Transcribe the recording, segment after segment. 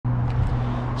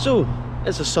So,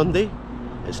 it's a Sunday,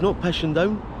 it's not pissing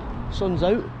down, sun's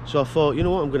out, so I thought, you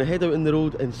know what, I'm going to head out in the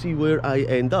road and see where I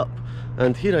end up.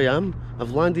 And here I am,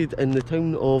 I've landed in the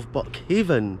town of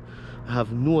Buckhaven. I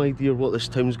have no idea what this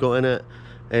town's got in it.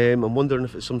 I'm wondering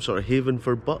if it's some sort of haven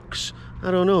for bucks,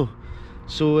 I don't know.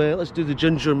 So let's do the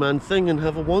ginger man thing and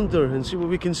have a wander and see what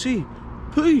we can see.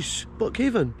 Peace,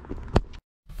 Buckhaven.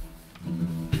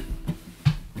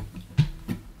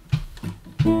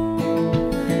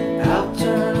 I'll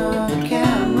turn on the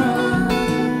camera,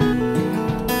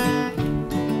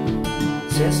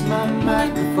 test my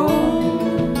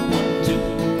microphone,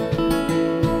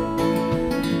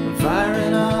 I'm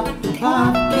firing up the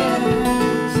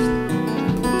podcast,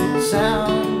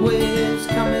 sound waves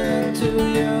coming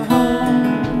to your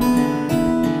home.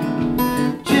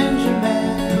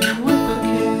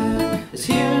 Gingermanwithacam is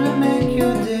here to make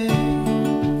your day.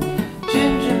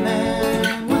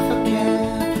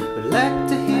 Gingermanwithacam would like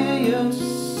to hear you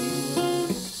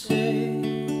say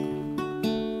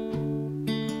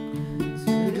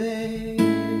today.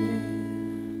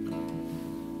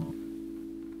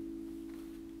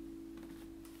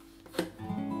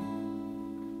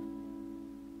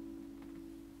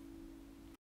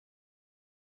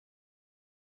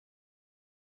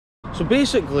 So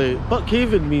basically,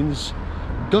 Buckhaven means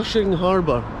gushing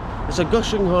harbour. It's a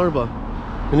gushing harbour,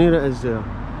 and here it is there.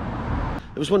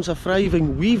 It was once a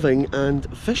thriving weaving and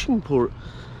fishing port,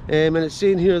 and it's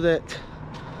saying here that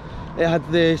it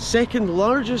had the second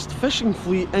largest fishing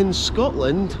fleet in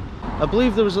Scotland. I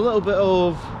believe there was a little bit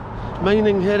of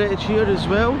mining heritage here as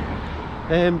well,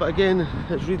 but again,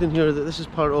 it's reading here that this is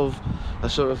part of a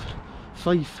sort of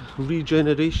Fife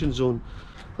regeneration zone.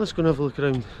 Let's go and have a look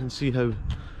around and see how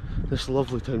this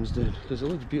lovely town's doing, because it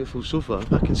looks beautiful so far.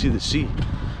 I can see the sea.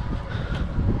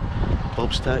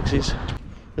 Bob's taxis.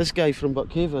 This guy from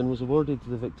Buckhaven was awarded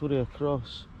the Victoria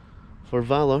Cross for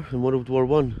valour in World War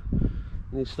I, and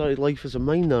he started life as a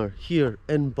miner here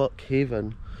in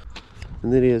Buckhaven.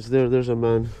 And there he is there, there's a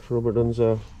man. Robert Dunn's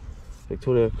a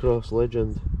Victoria Cross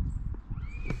legend.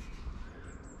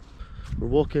 We're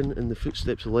walking in the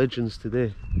footsteps of legends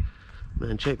today.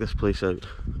 Man, check this place out.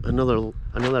 Another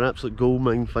absolute gold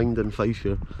mine find in Fife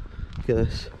here. Look at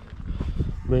this.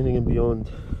 Mining and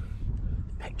beyond.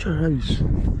 Picture house.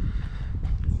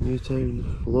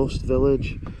 Newtown, Lost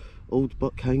Village, Old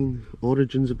Buckhaven,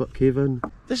 origins of Buckhaven.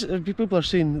 People are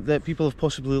saying that people have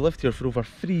possibly lived here for over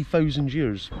 3,000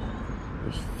 years.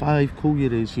 There's 5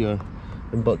 collieries here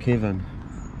in Buckhaven.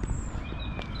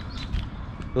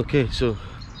 Okay, so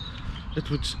it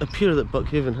would appear that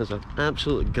Buckhaven has an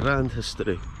absolute grand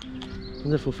history. I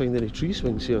wonder if we'll find any tree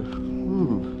swings here.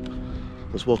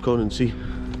 Let's walk on and see.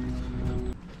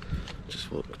 Just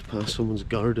walked past someone's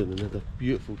garden and had a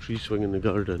beautiful tree swing in the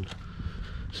garden.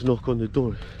 Let's knock on the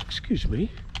door. Excuse me,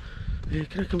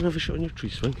 can I come and have a shot on your tree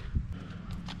swing?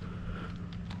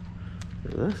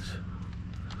 Look at this.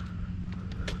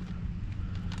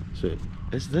 So,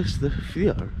 is this the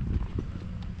theatre?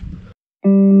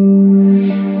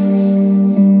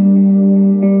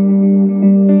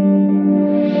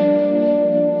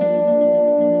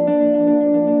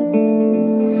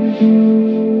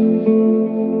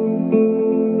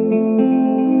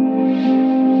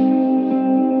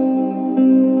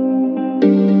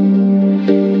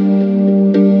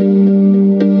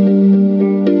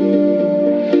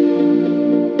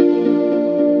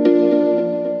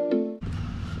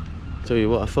 Tell you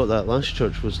what, I thought that last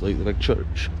church was like the big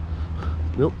church.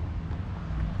 Nope.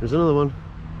 There's another one.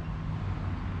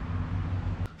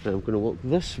 Now I'm going to walk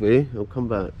this way, I'll come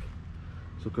back.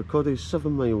 So Kirkcaldy's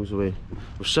 7 miles away.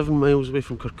 We're 7 miles away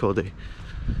from Kirkcaldy.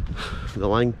 The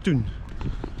Langtoon.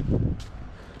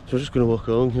 So we're just going to walk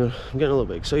along here. I'm getting a little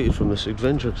bit excited from this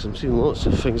adventure because I'm seeing lots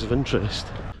of things of interest.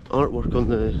 Artwork on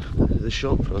the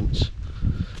shop fronts.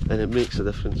 And it makes a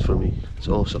difference for me. It's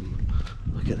awesome.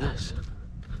 Look at this.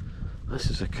 This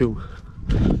is a cool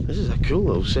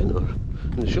little centre.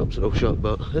 And the shops are all shut,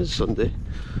 but it's Sunday.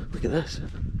 Look at this.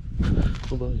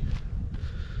 Oh boy.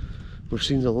 We're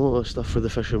seeing a lot of stuff for the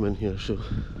fishermen here, so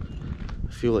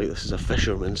I feel like this is a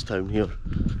fisherman's town here.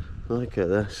 Look at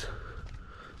this.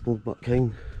 Old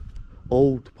Buckhaven.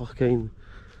 Old Buckhaven,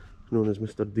 known as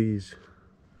Mr. D's.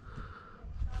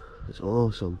 It's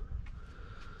awesome.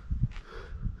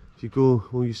 If you go,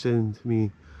 will you send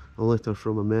me a letter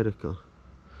from America?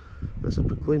 That's a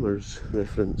Proclaimers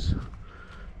reference.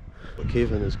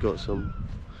 Buckhaven has got something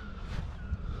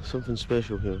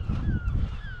special here.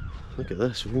 Look at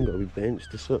this, we've even got a wee bench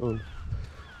to sit on.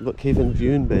 Buckhaven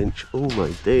viewing bench, oh my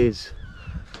days.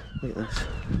 Look at this.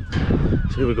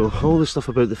 So here we go, all the stuff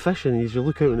about the fishing as you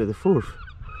look out into the Forth.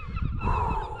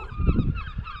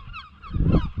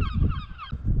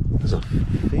 There's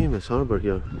a famous harbour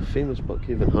here, famous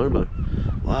Buckhaven harbour.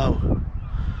 Wow.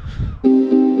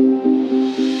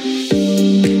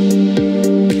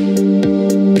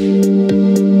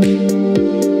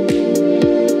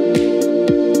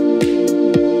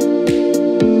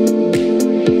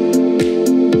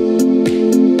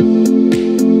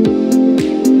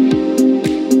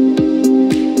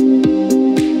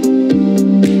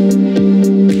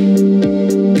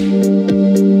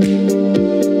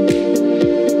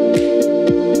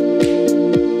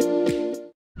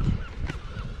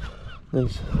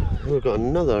 Nice. We've got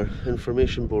another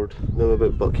information board now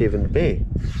about Buckhaven Bay,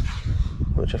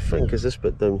 which I think is this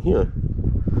bit down here.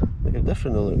 Look how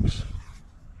different it looks.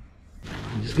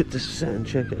 You just get to sit and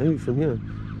check it out from here.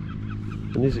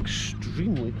 And these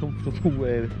extremely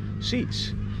comfortable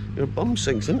seats. Your bum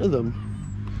sinks into them.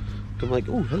 I'm like,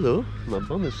 oh hello, my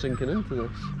bum is sinking into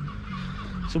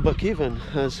this. So Buckhaven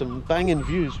has some banging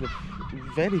views with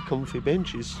very comfy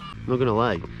benches. I'm not gonna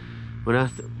lie.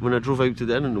 When I drove out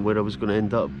today, I didn't know where I was going to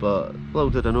end up, but little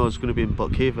did I know I was going to be in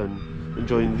Buckhaven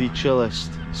enjoying the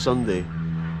chillest Sunday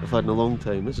I've had in a long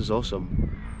time. This is awesome.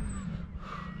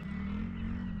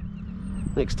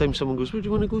 Next time someone goes, where do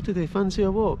you want to go today? Fancy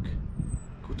a walk?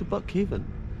 Go to Buckhaven.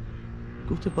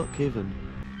 Go to Buckhaven.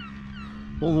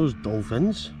 All those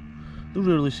dolphins. Though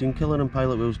rarely seen, killer and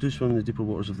pilot whales do swim in the deeper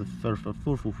waters of the Fife a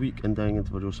fourfold week, and dying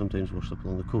individuals sometimes washed up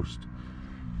along the coast.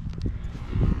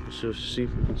 So see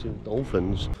if we can see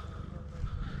dolphins.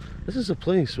 This is a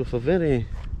place with a very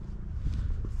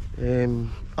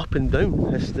up and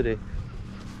down history.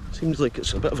 Seems like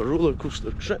it's a bit of a roller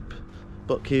coaster trip,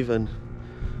 Buckhaven.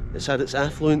 It's had its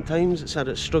affluent times, it's had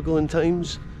its struggling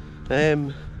times.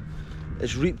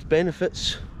 It's reaped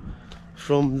benefits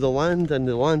from the land, and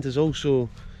the land is also,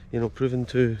 you know, proven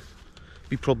to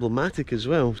be problematic as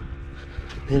well.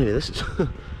 Anyway, this is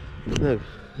now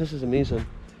this is amazing.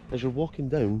 As you're walking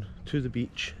down to the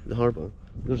beach, the harbour,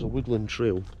 there's a woodland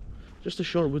trail. Just a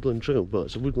short woodland trail, but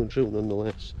it's a woodland trail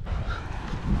nonetheless.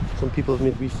 Some people have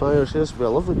made wee fires. This would be a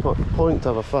lovely point to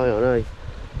have a fire, aye.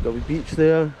 Got a wee beach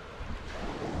there.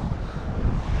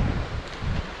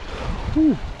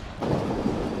 Whew.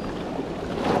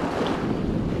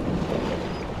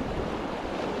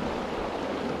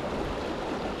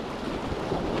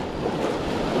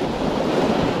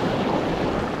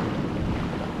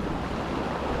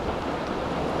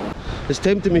 It's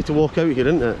tempting me to walk out here,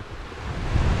 isn't it?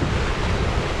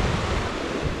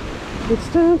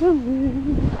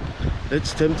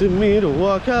 It's tempting me to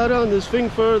walk out on this thing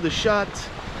for the shot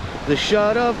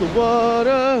of the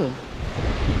water.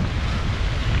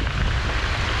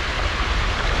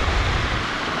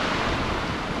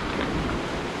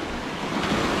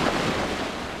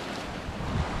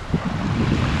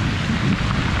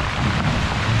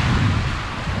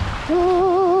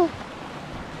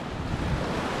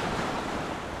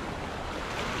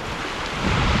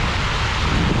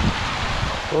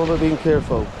 All about being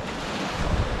careful.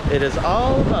 It is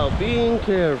all about being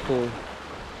careful.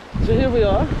 So here we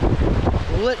are,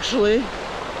 literally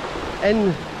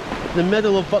in the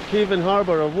middle of Buckhaven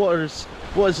Harbour, or what is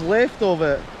left of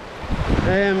it.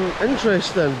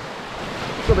 Interesting.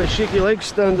 Got a bit shaky legs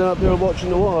standing up here watching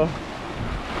the water.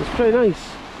 It's pretty nice.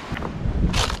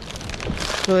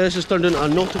 So this has turned into a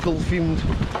nautical themed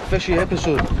fishy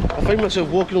episode. I find myself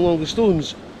walking along the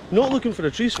stones, not looking for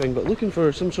a tree swing, but looking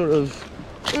for some sort of,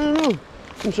 I don't know,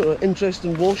 some sort of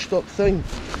interesting washed up thing.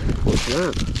 What's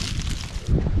that?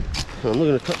 I'm not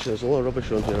going to touch this, there's a lot of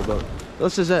rubbish on here, but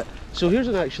this is it. So here's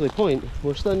an actually point.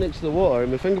 We're standing next to the water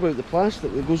and we think about the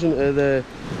plastic that goes into the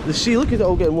sea. Look at it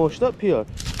all getting washed up here.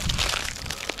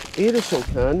 Aerosol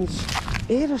cans,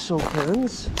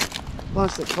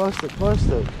 plastic, plastic,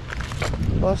 plastic,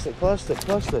 plastic, plastic,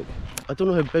 plastic. I don't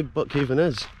know how big Buckhaven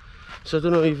is, so I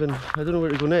don't know where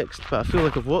to go next, but I feel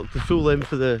like I've walked the full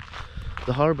length of the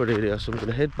harbour area, so I'm going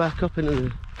to head back up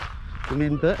into the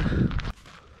main bit.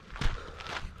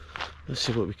 Let's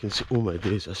see what we can see. Oh my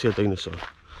days, I see a dinosaur.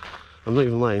 I'm not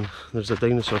even lying, there's a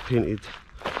dinosaur painted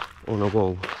on a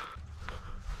wall.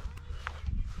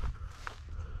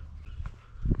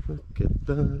 Look at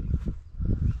that.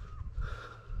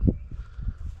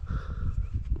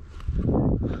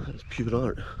 That's pure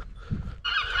art.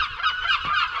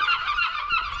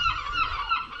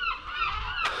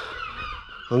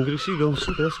 Hungry seagulls.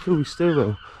 Look at this cool wee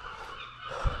stairwell.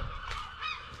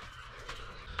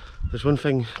 There's one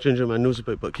thing Gingerman knows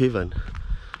about Buckhaven,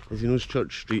 is he knows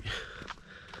Church Street.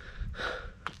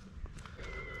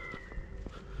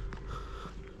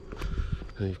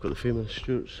 And you've got the famous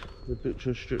Stewart's, the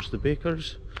butchers, Stewart's the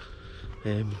bakers.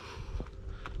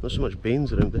 Not so much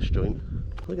Baines around this joint.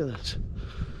 Look at this.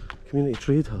 Community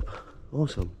trade hub.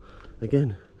 Awesome.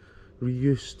 Again,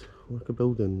 reused worker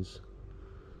buildings.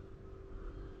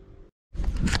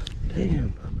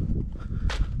 Damn,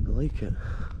 I like it.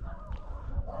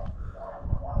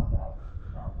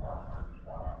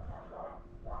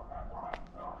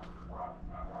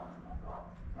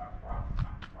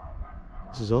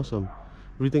 This is awesome.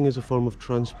 Reading is a form of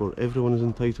transport. Everyone is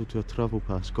entitled to a travel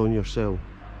pass. Go on your cell.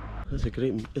 It's a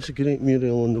great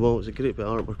mural on the wall. It's a great bit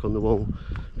of artwork on the wall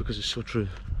because it's so true.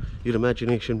 Your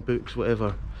imagination, books,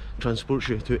 whatever, transports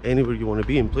you to anywhere you want to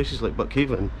be. In places like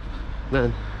Buckhaven,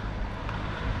 man,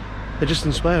 it just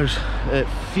inspires. It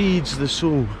feeds the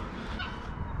soul.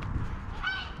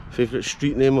 Favourite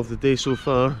street name of the day so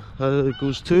far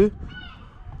goes to...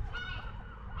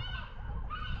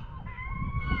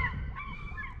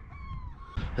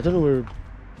 I don't know where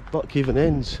Buckhaven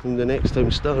ends and the next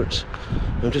time starts.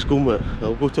 I'm just going with it.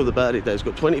 I'll go till the battery dies. It's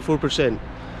got 24%.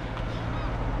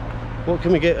 What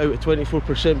can we get out of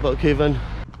 24% Buckhaven?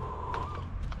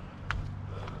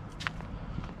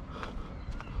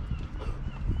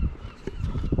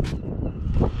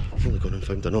 I've only gone and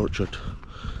found an orchard.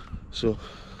 So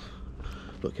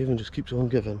Buckhaven just keeps on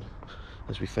giving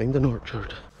as we find an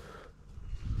orchard.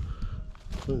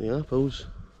 Plenty of apples.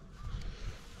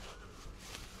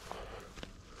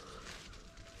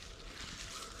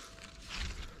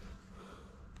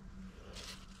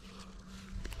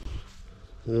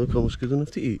 They look almost good enough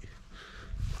to eat.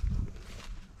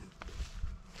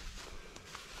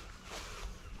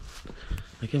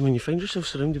 Again, when you find yourself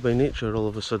surrounded by nature all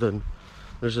of a sudden,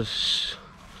 there's this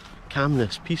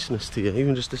calmness, peaceness to you.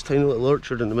 Even just this tiny little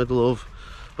orchard in the middle of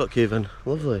Buckhaven.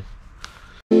 Lovely.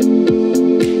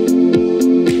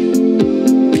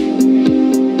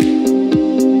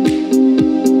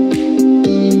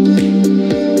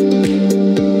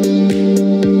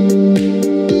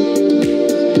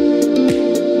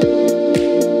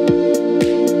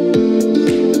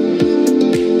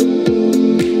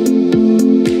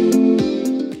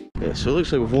 So it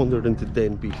looks like we've wandered into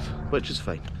Den Beef, which is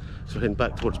fine. So we're heading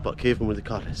back towards Buckhaven where the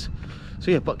car is. So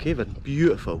yeah, Buckhaven,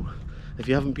 beautiful. If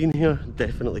you haven't been here,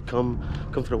 definitely come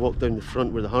for a walk down the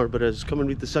front where the harbour is. Come and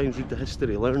read the signs, read the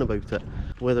history, learn about it.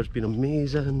 The weather's been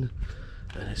amazing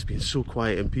and it's been so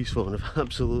quiet and peaceful and I've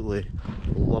absolutely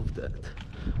loved it.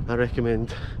 I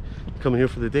recommend coming here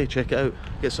for the day, check it out,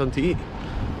 get something to eat,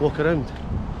 walk around,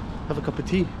 have a cup of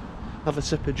tea, have a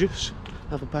sip of juice,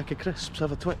 have a pack of crisps,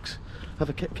 have a Twix, have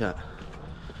a Kit Kat.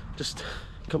 Just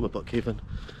come to Buckhaven,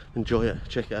 enjoy it,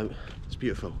 check it out, it's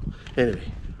beautiful.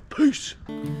 Anyway, peace!